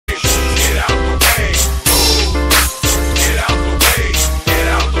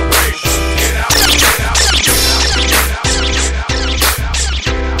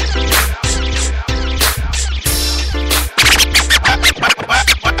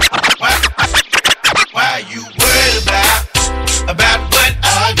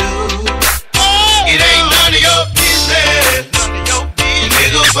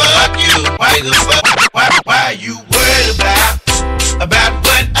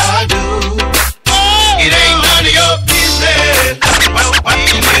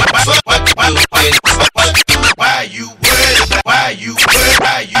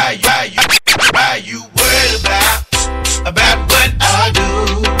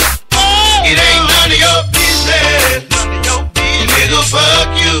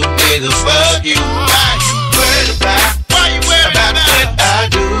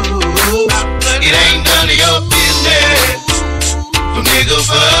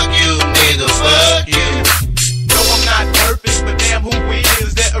fuck you, nigga, fuck you. No, I'm not perfect, but damn, who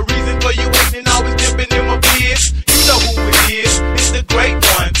is? That a reason for you waiting, always dipping in my beers? You know who it is, it's the great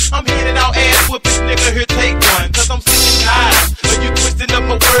one. I'm handing out ass whoopings, nigga, here take one. Cause I'm sick and tired of you twisting up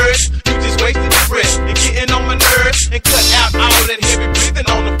my words. You just wasting your breath and getting on my nerves. And cut out all that heavy breathing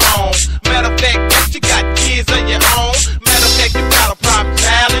on the phone. Matter of fact, bitch, you got kids of your own. Matter of fact, you got a private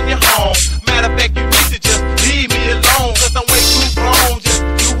child in your home. Matter of fact, you need to just leave me alone. Cause I'm way too grown. Just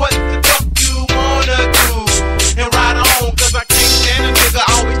do what the fuck you wanna do and ride on. Cause I can't stand a nigga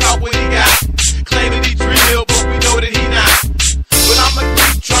always talk what he got. Claiming he real, but we know that he not. But I'ma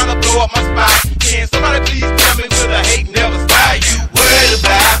keep trying to blow up my spot. Can somebody please tell me will the hate never stop? Why you worried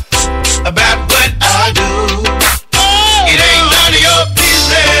about what I do? It ain't none of your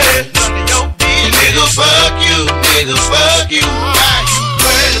business. None of your business. Nigga, fuck you, nigga, fuck you. Why you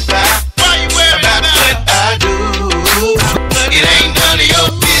worried about what I do? It ain't none of your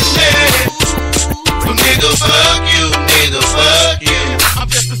business. Nigga, fuck you, nigga, fuck you. I'm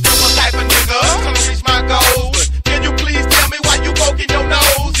just a simple type of nigga trying to reach my goals. Can you please tell me why you poking your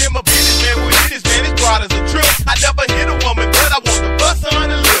nose? In my business, man, with this man, it's broad as a trip. I never hit a woman, but I want to bust her on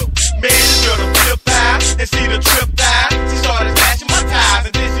the lip. Man, this girl to flip thigh and see the trip thigh. She started slashing my ties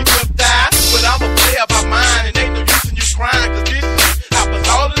and then she tripped thigh. But I'm a player by mine and ain't no use in you crying. Cause this shit happens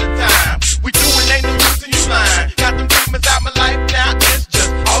all of the time. We do it, ain't no use in you lying. Got them demons out my life now, it's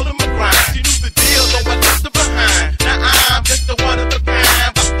just all of my grind. She knew the deal, so I left her behind. Now I'm just the one of the kind.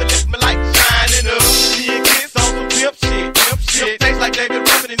 About to lift my light shining up. Me and kids on some pimp shit. Pimp taste like David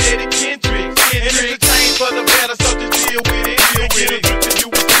Ruffin and Eddie Kendrick. And it's a change for the better, so just deal with it. You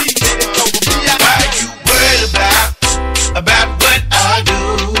will see that it's over me. Why you worried about what I do?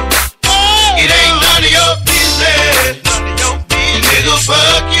 It ain't none of your business. None of your business. Nigga,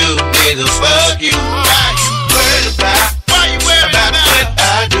 fuck you, nigga, fuck you. Why you worried about what I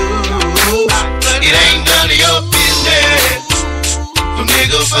do? It ain't none of your business. So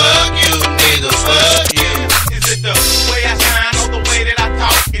nigga, fuck you, nigga, fuck you. Is it the way I shine or the way that I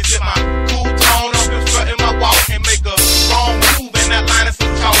talk? Is it my cool tone or I'm strutting my walk and make a wrong move and that line of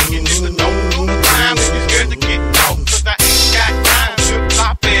some talk? And nigga, don't do the time if you're scared to get caught. Cause I ain't got time to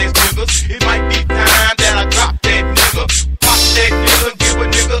flop ass niggas. It might be time that I drop that nigga. Pop that nigga, give a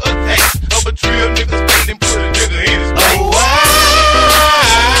nigga a taste of a trill nigga's fate and put a nigga in his place.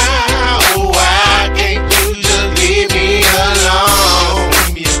 Why can't you just leave me alone?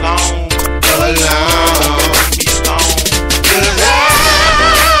 Leave me alone. Alone. Leave me alone. Cause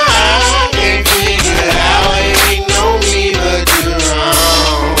I can't figure out it ain't no me but you're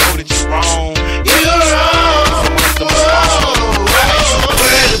wrong. Know that you're wrong. You're wrong. Why you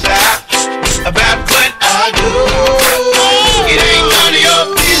worried about what I do? It ain't none of your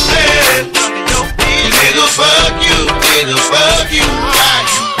business. Nigga, fuck you, nigga, fuck you. Why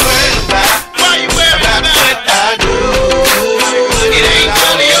you worried about what I do? It ain't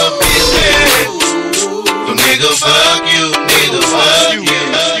none of your business. So nigga, fuck you, nigga, fuck you.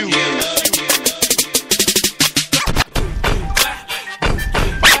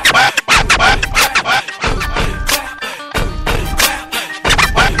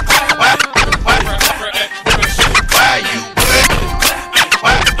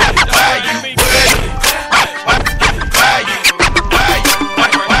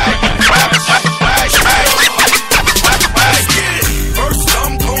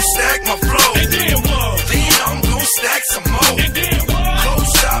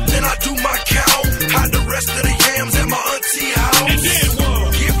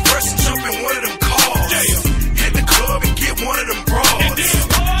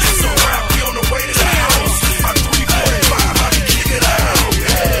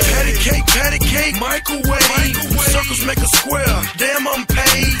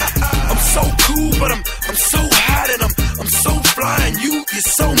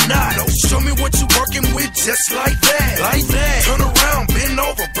 Just like that. Turn around, bend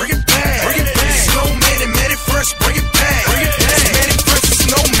over, bring it back. Snowman and man it fresh, bring it back. Man it fresh, the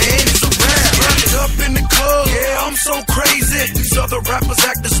snowman is a rap. Wrapped up in the club, yeah, I'm so crazy. These other rappers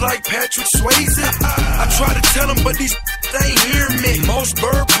act just like Patrick Swayze. I try to tell them, but these they ain't hear me. Most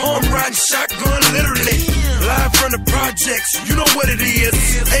bird palm riding shotgun, literally. Live from the projects, you know what it is.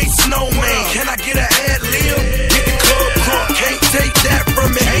 Hey, snowman, can I get an ad lib? Get the club crunk, can't take that from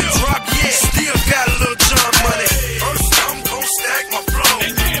me. Ain't drop yet, still got a little John money. First I'm gon' stack my flow,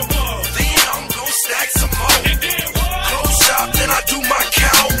 then I'm gon' stack some more. Close shop, then I do my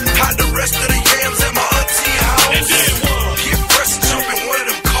count. Hide the rest of the yams at my auntie house. Get fresh and jump in one of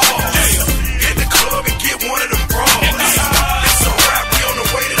them cars. Hit the club and get one of them bras. It's a rap, we on the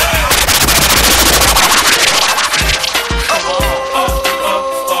way to the house.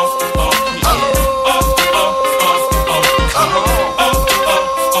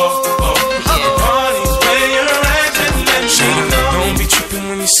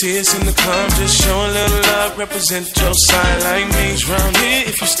 represent your side like me. Round here,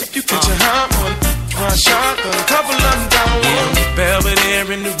 if you slip, you catch a hot one. One shotgun, a couple of them down one.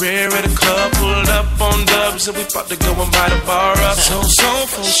 Belvedere in the rear of the club, pulled up on dubs, and we about to go and buy the bar up. So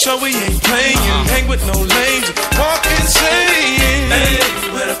for sure we ain't playing. Hang with no lames, walk insane. Hey,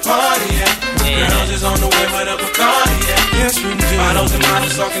 where the party at? Girls is on the way with a Bacardi at. Yes, we do. Bottles and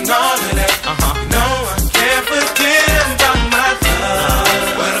models talking all of that. No, I can't forget about my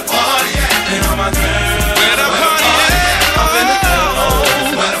love. Where the party at? And all my girls. Where the party at? Up in the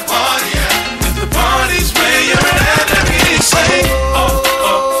club. Where the party at? If the party's where you're at, let me say,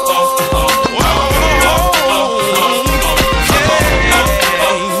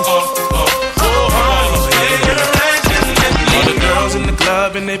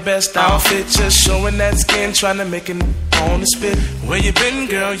 in their best outfit, just showing that skin, trying to make it on the spit. Where you been,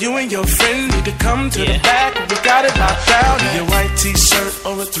 girl? You and your friend need to come to the back. We got it locked down. Your white t-shirt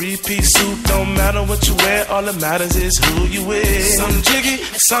or a three-piece suit, don't matter what you wear. All that matters is who you with. Some jiggy,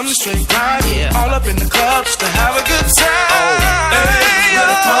 some straight grind. All up in the clubs to have a good time. Hey,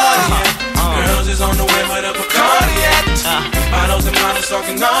 where the party at? Girls is on the way with a Bacardi at. Bottles and models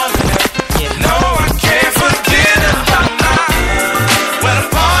talking all of that. No, I can't forget about my where the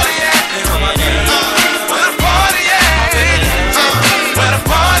party at? Where the party at? Where the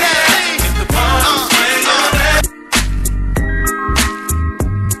party at? If the party's where you're at.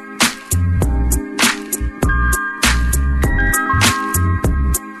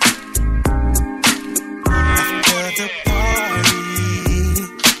 After the party,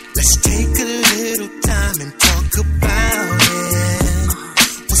 let's take a little time and talk about it.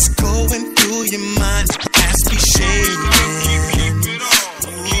 What's going through your mind as we shake?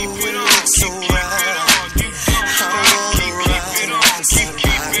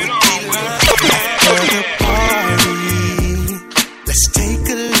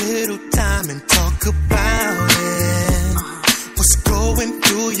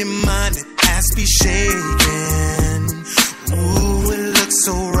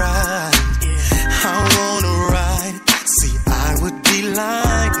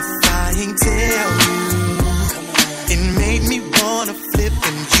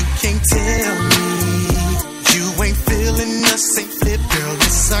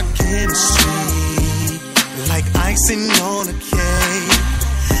 On a cake,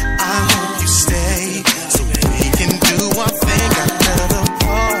 I hope you stay so we can do our thing after the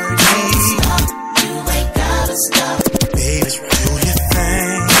party. You ain't gotta stop, baby, do your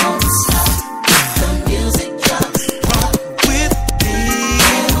thing. Don't stop, the music drops. Rock with me,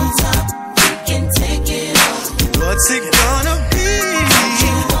 on top, we can take it off. What's it gonna be?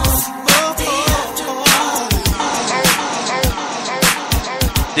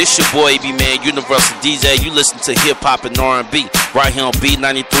 This your boy, B-Man, Universal DJ. You listen to Hip-Hop and R&B right here on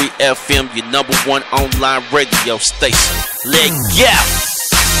B93 FM, your number one online radio station. Let go!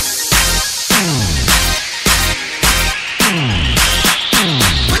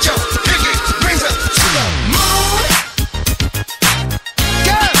 Put your pinky rings up to the moon.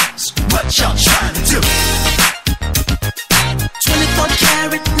 Girls, what y'all trying to do? 24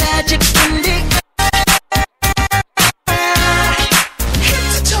 karat magic in the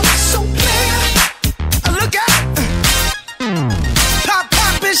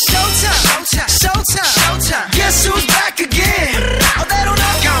Showtime. Guess who's back again? Oh, they don't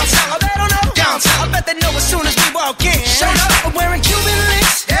know. Oh, they don't know. I bet they know as soon as we walk in. Showed up. I'm wearing Cuban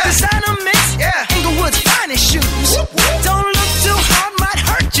links. Yeah. Designer mix. Yeah. Inglewood's finest shoes. Whoop, whoop. Don't look too hard, might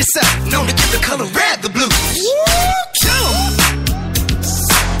hurt yourself. Known to give the color red the blues.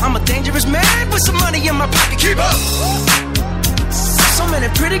 I'm a dangerous man with some money in my pocket. Keep up. So many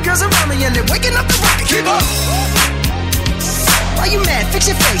pretty girls around me and they're waking up the rocket. Keep up. Why you mad? Fix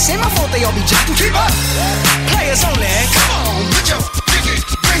your face. Ain't my fault they all be jacking. Keep up. Players only. Come on, put your pinky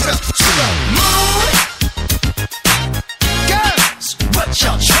rings up to the moon. Girls, what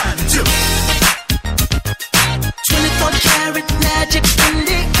y'all trying to do? 24 karat magic in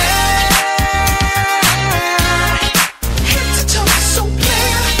the air. Head to toe, so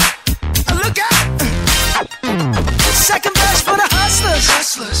clear. Look out. Second verse for the hustlers.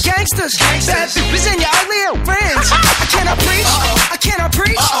 Gangsters. Bad bitches and your ugly friends. I cannot preach. I cannot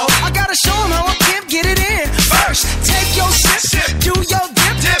preach. I gotta show them how I can get it in. First, take your sip. Do your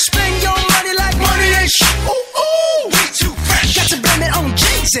dip. Spend your money like money ain't shit. Ooh, we too fresh. Got to blame it on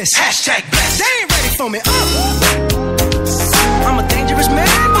Jesus. Hashtag blessed. They ain't ready for me. I'm a dangerous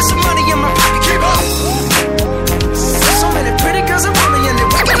man with some money in my pocket. Keep up. So many pretty girls around me and they're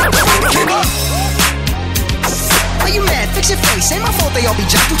waking up. Keep up. Why you mad? Fix your face. Ain't my fault they all be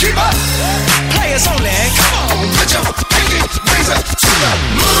jacking. Keep up. Players only. Come on, put your pinky rings up to the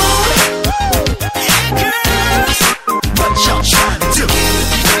moon. Girl.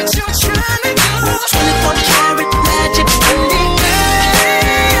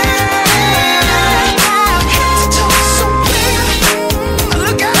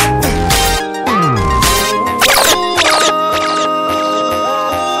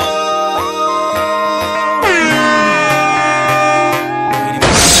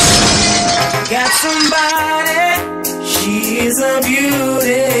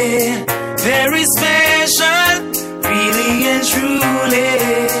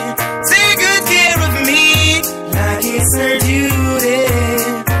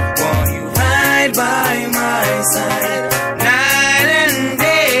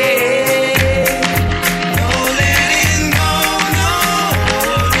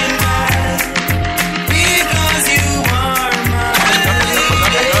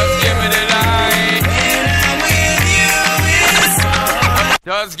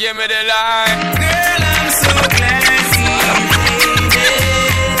 Just give me the line. Girl, I'm so classy, lady.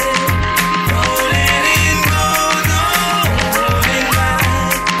 Rolling in gold, no holding back.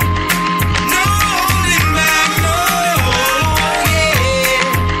 No holding back, no, yeah.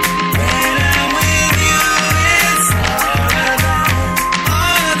 When I'm with you, it's all of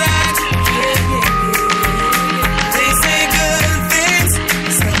that, yeah. They say good things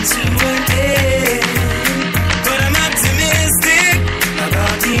come to an end, but I'm optimistic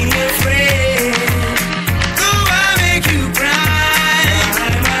about being your friend. Do I make you cry?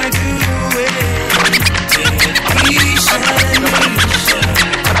 Time I do it. Dedication,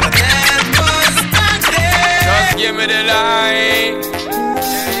 that was back there. Just give me the line.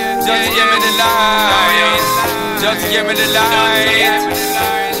 Just give me the line. Just give me the line.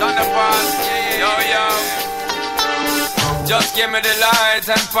 On the pass, yo yo. Just give me the light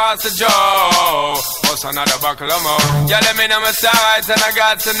and pass the joe. What's another buckle of more? Yeah, let me know my sides and I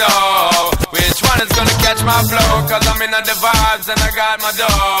got to know which one is gonna catch my flow. Cause I'm in the vibes and I got my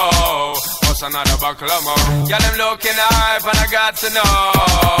dough. What's another buckle of more? Yeah, them looking hype and I got to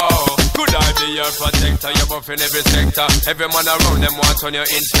know. Could I be your protector? You're buff in every sector. Every man around them wants on your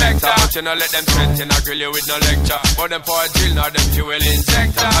inspector. But you know let them threaten, I grill you with no lecture. But them for a drill, now them fuel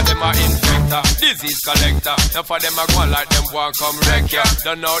injector. Them are infector, disease collector. Now for them I go like them walk come wreck ya.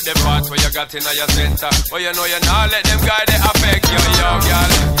 Don't know the part where you got in your center. But you know you not let them guide they affect you, yo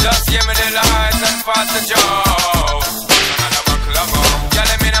girl. Just give me the light and pass the joe. Another buckle of more. Yeah,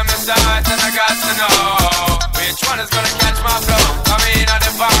 let me know my sides and I got to know which one is gonna catch my flow. I mean, I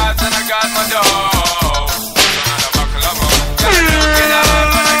the vibes and I got my dough. Another buckle of more.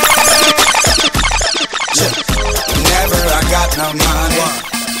 Never I got no money.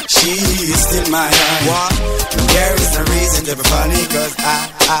 She is still my honey. There is no reason to be funny, cause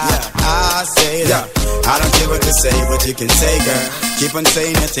I say that. I don't care what you say, but you can say, girl. Keep on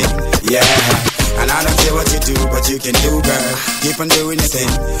saying your thing, yeah. And I don't care what you do, but you can do, girl. Keep on doing your thing,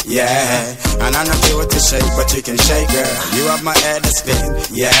 yeah. And I don't care what you shake, but you can shake, girl. You have my head to spin,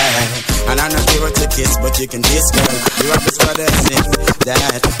 yeah. And I don't care what you kiss, but you can kiss, girl. You have this brother sing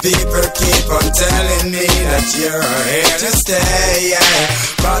that. People keep on telling me that you're here to stay, yeah.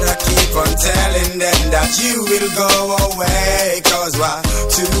 But I keep on telling them that you will go away.